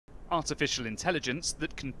artificial intelligence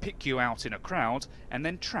that can pick you out in a crowd and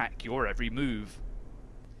then track your every move.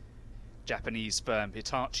 Japanese firm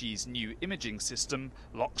Hitachi's new imaging system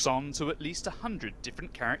locks on to at least 100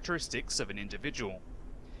 different characteristics of an individual,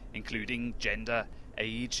 including gender,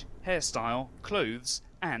 age, hairstyle, clothes,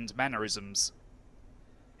 and mannerisms.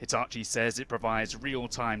 Hitachi says it provides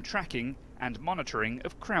real-time tracking and monitoring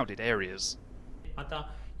of crowded areas.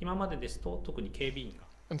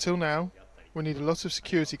 Until now, we need a lot of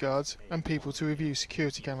security guards and people to review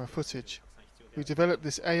security camera footage. We developed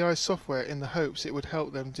this AI software in the hopes it would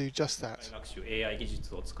help them do just that.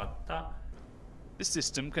 The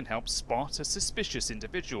system can help spot a suspicious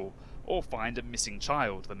individual or find a missing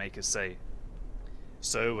child, the makers say.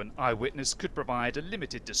 So an eyewitness could provide a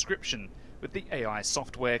limited description, with the AI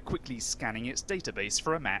software quickly scanning its database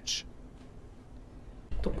for a match.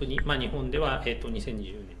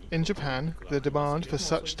 In Japan, the demand for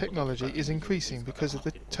such technology is increasing because of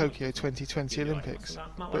the Tokyo 2020 Olympics.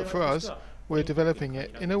 But for us, we're developing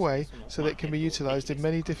it in a way so that it can be utilised in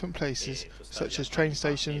many different places, such as train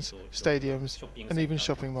stations, stadiums, and even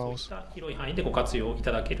shopping malls.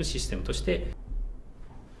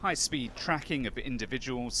 High-speed tracking of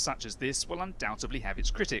individuals such as this will undoubtedly have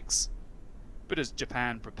its critics. But as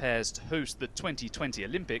Japan prepares to host the 2020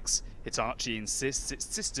 Olympics, Hitachi insists its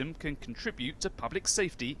system can contribute to public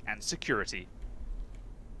safety and security.